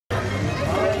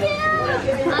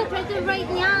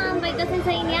it doesn't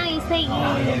say yeah, it says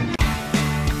you.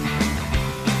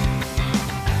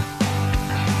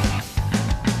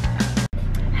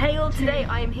 Today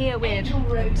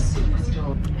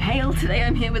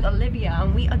I'm here with Olivia,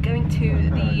 and we are going to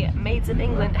the Maids of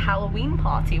England Halloween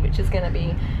party, which is going to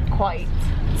be quite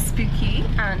spooky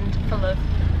and full of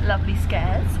lovely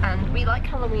scares. And we like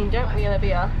Halloween, don't we,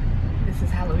 Olivia? This is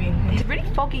Halloween. It's really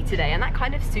foggy today, and that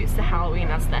kind of suits the Halloween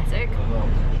aesthetic.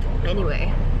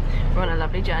 Anyway, we're on a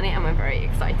lovely journey and we're very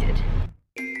excited.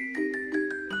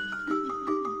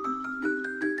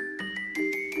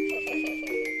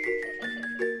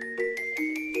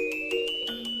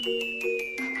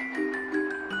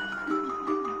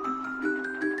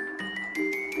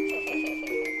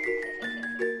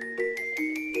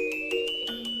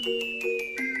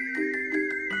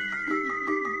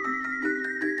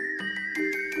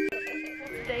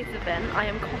 Event, I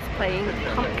am cosplaying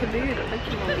Pumpkaboo, the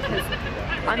Pokemon, because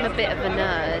I'm a bit of a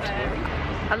nerd.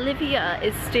 Olivia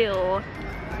is still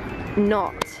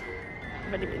not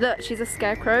ready. Look, she's a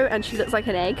scarecrow and she looks like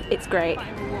an egg. It's great. A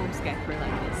warm scarecrow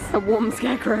like this. A warm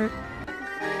scarecrow.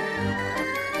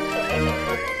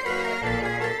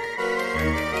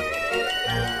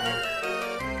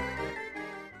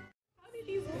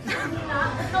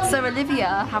 So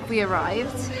Olivia, have we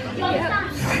arrived? Yeah.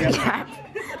 Yeah.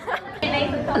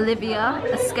 Olivia,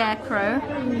 a scarecrow.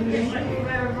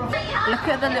 Look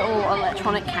at the little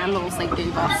electronic candles they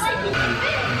gave us.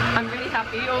 I'm really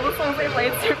happy. All the songs they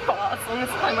played so far, songs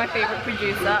by my favourite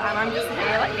producer, and I'm just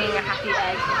here like being a happy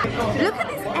egg. Look at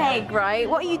this egg, right?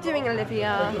 What are you doing,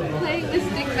 Olivia? Playing the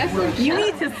stick message. You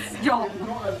need to stop.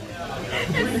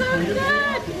 It's so good.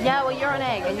 Yeah, well, you're an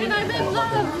egg, and I'm in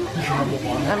love.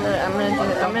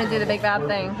 I'm gonna do the big bad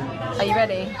thing. Are you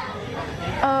ready?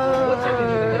 Oh.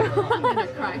 I'm gonna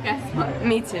cry, guess what?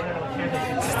 Me too. I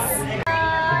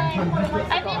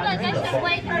feel like I should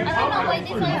wait. I don't know why this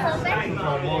one is open.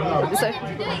 I'm So- going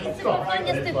to do it. It's so fun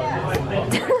just to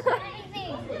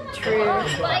True.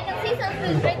 But I can see some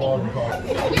food ready.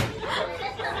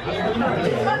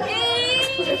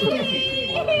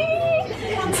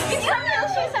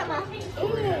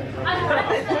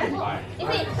 Is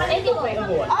it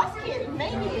edible? Ask him,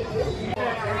 maybe.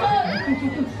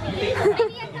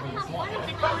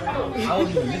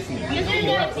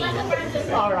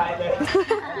 Alright then.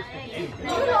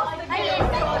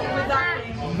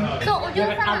 So,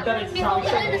 Ojo-san, before we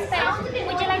do the spell, would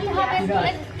you like to have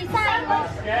us decide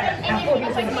anything?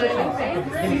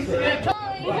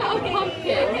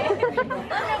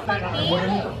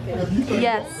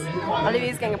 Yes.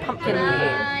 Olivia's getting a pumpkin.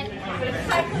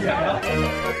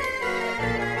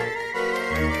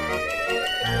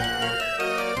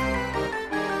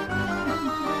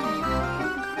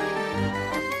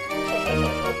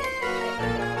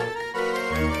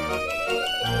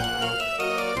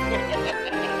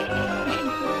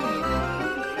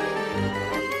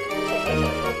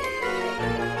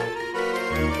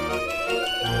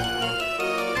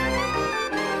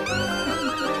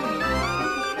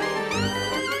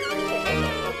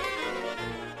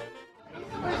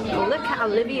 Look at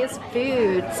Olivia's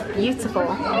food. It's beautiful.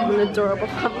 An adorable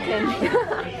pumpkin. So,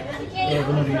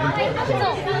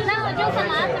 now Ojo-san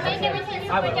has to make everything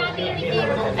super yummy,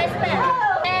 everything as well.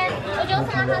 And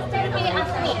Ojo-san has to repeat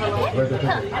after me.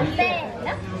 Then,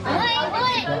 oi,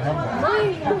 oi,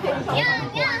 yang,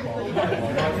 yang,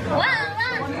 wang,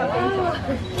 wang,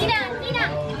 nida, nida,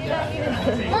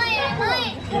 oi, oi,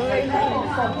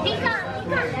 pika, pika,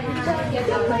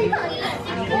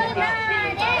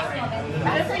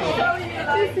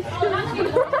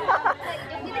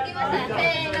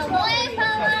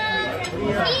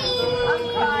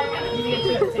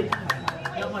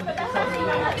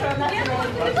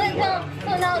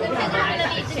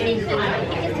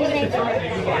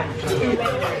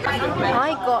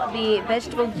 I got the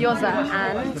vegetable gyoza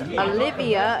and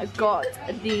Olivia got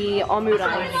the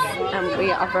omurice, and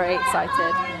we are very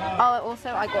excited. Oh, also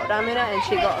I got ramuna and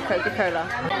she got a Coca-Cola.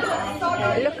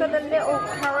 Look at the little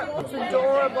carrot, it's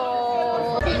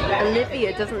adorable.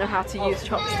 Olivia doesn't know how to use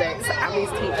chopsticks, Abby's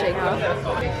teaching her.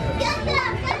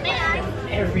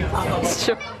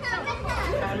 Sure.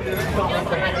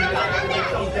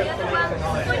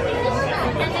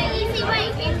 And the easy way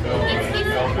is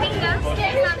finger,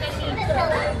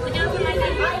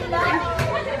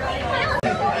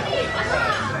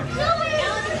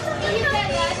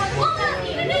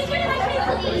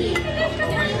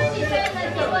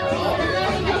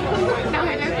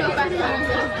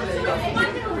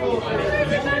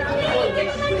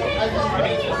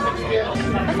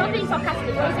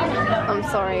 I'm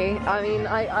sorry. I mean,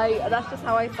 that's just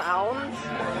how I sound.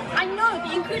 I know,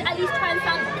 but you could at least try and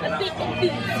sound a bit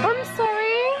enthused. I'm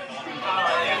sorry.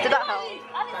 Did that help?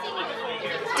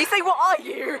 Do you say what are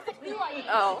you?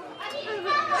 Oh.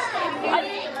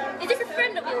 Is this a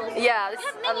friend of yours? Yeah. You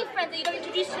have many friends that you don't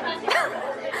introduce to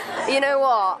me. You know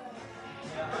what?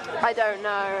 I don't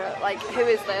know. Like, who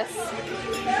is this? Is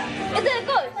there a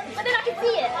ghost? But then I can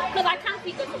see it. Because I can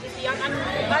see ghosts, obviously.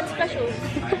 I'm special.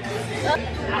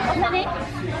 What's her name?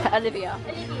 Olivia.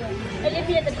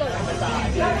 Olivia the ghost.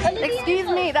 Olivia Excuse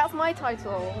me, that's my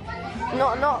title.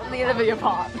 Not the Olivia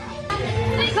part.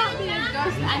 You can't be a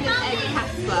ghost and an egg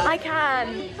Casper. I can.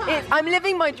 I'm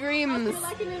living my dreams.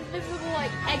 Like an invisible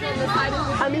like egg on the side of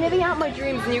the... I'm living out my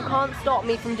dreams and you can't stop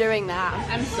me from doing that.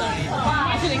 I'm sorry.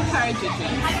 I should encourage you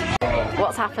to.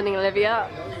 What's happening, Olivia?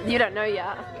 You don't know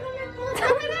yet.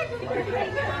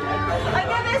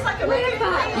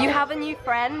 You have a new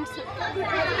friend?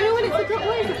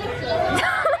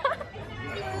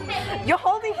 You're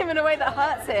holding him in a way that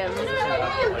hurts him.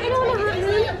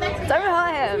 Don't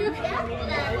hurt him.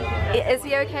 Is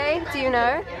he okay? Do you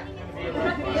know?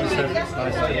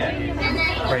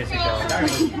 Crazy girl.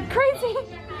 Crazy.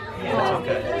 That's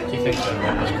okay. He thinks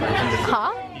everyone is crazy.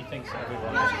 Huh? He thinks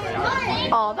everyone is crazy.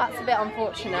 Oh, that's a bit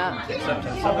unfortunate. Except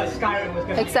himself.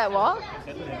 Except what?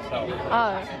 Except himself.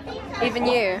 Oh, even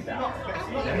you?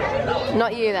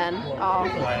 Not you then? Oh.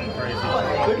 I am crazy.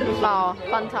 Oh,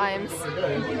 fun times.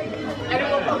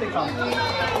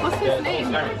 What's his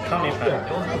name? Funny fact.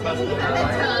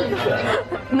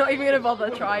 Not even gonna bother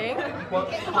trying.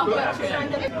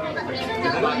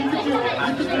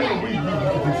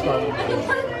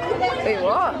 Wait,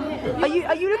 what?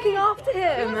 Are you looking after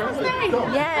him?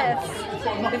 Yes.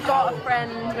 We've got a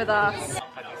friend with us.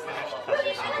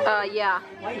 Yeah,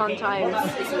 fun times.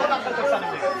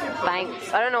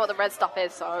 Thanks. I don't know what the red stuff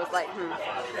is, so I was like,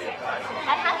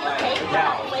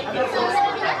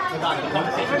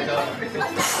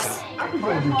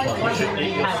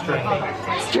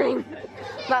 String.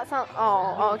 That sounds.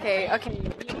 Oh, okay, okay.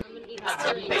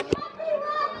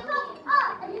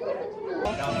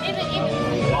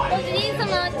 If you need some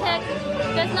tech,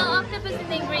 there's no octopus in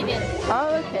the ingredients.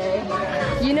 Oh, okay.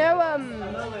 You know,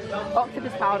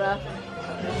 octopus powder.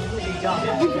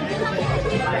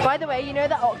 By the way, you know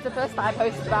that octopus that I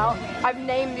posted about? I've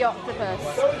named the octopus.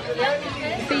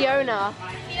 Fiona.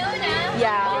 Fiona?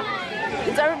 Yeah.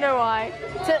 Don't know why.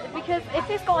 Because if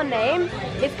it's got a name,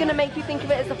 it's gonna make you think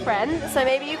of it as a friend. So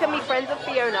maybe you can be friends with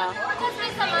Fiona.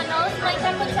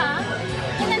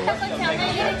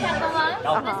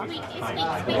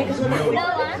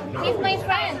 He's my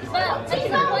friend, but at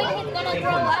some point he's gonna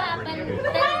grow up and then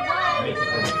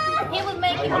he will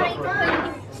make it great.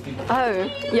 Oh,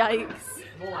 yikes.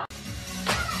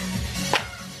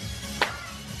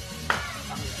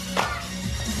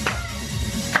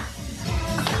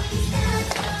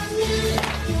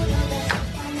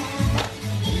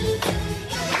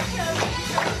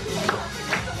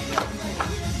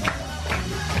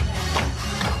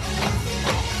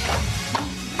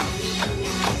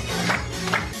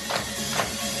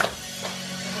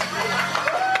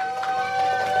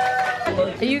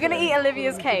 Are you gonna eat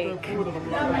Olivia's cake?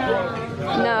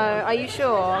 No, are you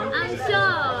sure? I'm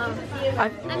sure. I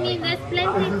mean, there's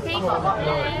plenty of cake over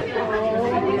there.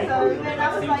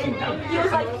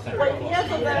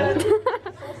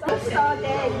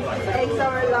 Eggs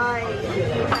are alive.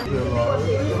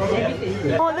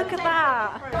 Oh, look at that.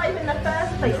 Not even the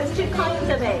first place. There's two kinds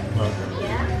of eggs.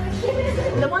 Yeah.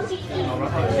 The ones you eat,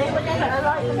 they were never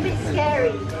alive. A bit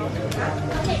scary.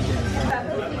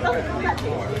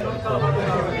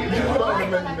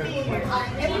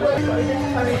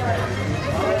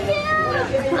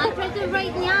 I tried to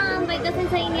write Nyang, but it doesn't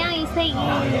say Nyang, it says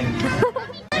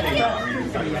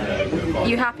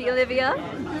You happy, Olivia?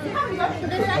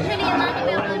 There's actually an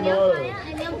anime about Nyang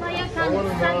and Nyang can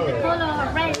stand the color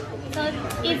red. So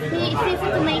if he sees a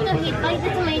tomato, he bites the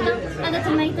tomato and the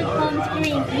tomato comes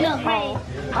green, gray.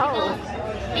 Oh.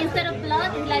 Instead of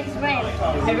blood, it likes red.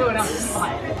 Everyone else is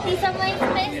fine. These are my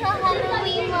special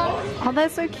Halloween ones. Oh, they're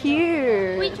so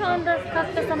cute. Which one does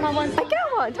customer want? I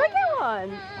get one. Do I get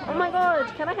one? Oh my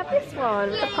god, can I have this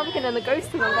one? The pumpkin and the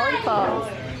ghost and the lollipop.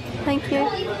 Thank you.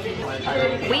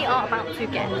 We are about to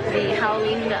get the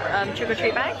Halloween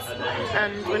trick-or-treat bags,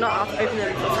 and we're not allowed to open them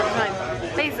until some time.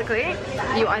 Basically,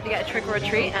 you either get a trick or a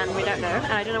treat, and we don't know,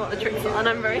 and I don't know what the tricks are, and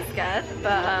I'm very scared.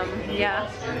 But yeah,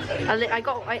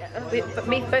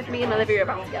 both me and Olivia are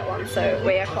about to get one, so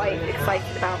we are quite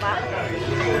excited about that.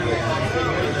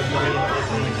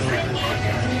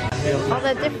 Oh,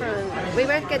 they're different. We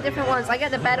both get different ones. I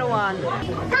get the better one.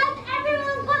 Has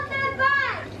everyone got their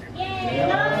bag?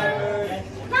 Yeah.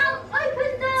 Now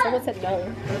open them. Someone said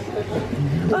no.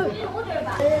 Oh.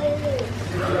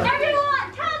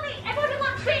 Everyone, tell me. Everyone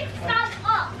wants treats. Stand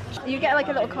up. get like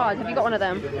a little card. Have you got one of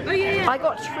them? Oh yeah. I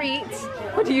got treats.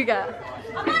 What do you get?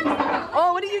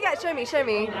 Oh, what did you get? Show me, show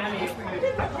me.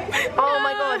 Oh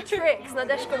my god, tricks.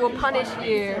 Nadeshka will punish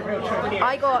you.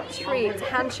 I got treats,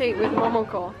 handshake with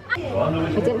Momoko. I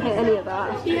didn't hit any of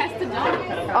that. He has to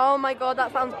jump. Oh my god,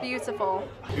 that sounds beautiful.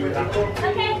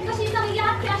 Okay, so she's telling you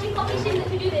have to actually copy Shin to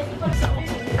do this.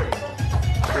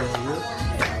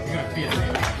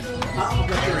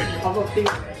 I've got things.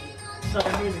 So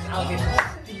the news is out in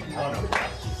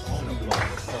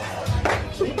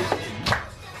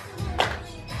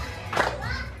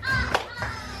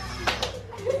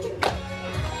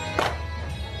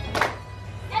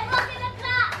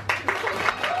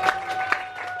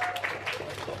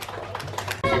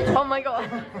Oh my god.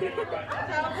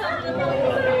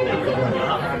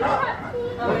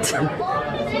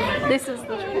 This is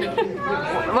the...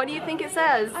 What do you think it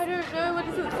says? I don't know, what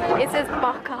does it say? It says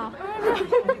baka.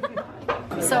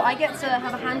 So I get to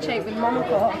have a handshake with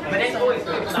Momoko.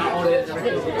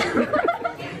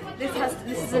 This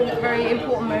is a very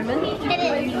important moment. It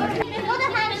is. Before the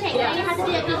handshake, you have to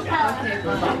do it yourself. Okay,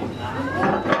 fine.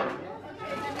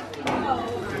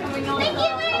 Thank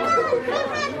you very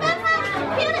much.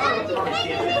 Feel the energy.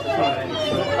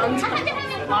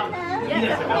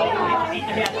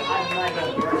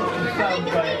 Thank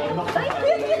you. I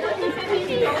had to have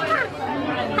your photo.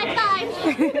 High five.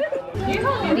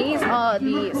 These are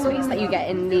the sweets that you get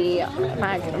in the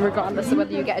bag, regardless of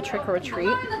whether you get a trick or a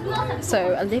treat.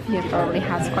 So Olivia probably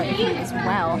has quite a few as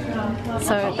well.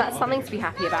 So that's something to be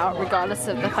happy about, regardless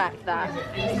of the fact that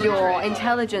your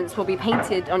intelligence will be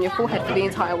painted on your forehead for the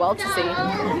entire world to see.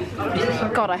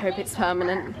 God, I hope it's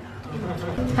permanent.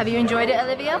 Have you enjoyed it,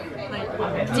 Olivia?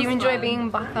 Do you enjoy being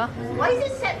baka? Why is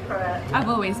it separate? I've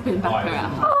always been back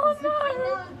around. Oh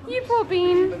no! You poor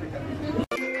bean.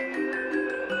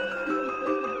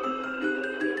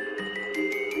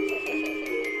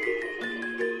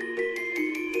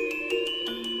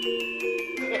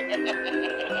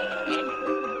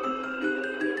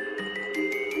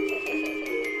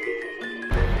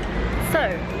 So,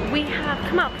 we have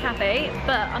come out of the cafe,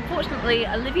 but unfortunately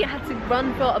Olivia had to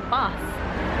run for a bus.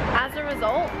 As a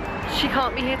result, she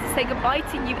can't be here to say goodbye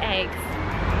to you eggs.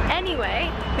 Anyway,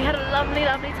 we had a lovely,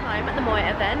 lovely time at the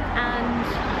Moya event, and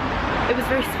it was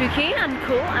very spooky and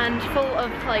cool and full of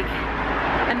like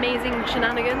amazing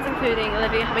shenanigans, including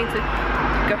Olivia having to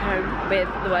go home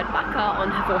with the word baka on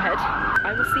her forehead.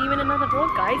 I will see you in another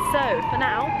vlog, guys, so for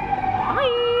now,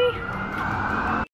 bye!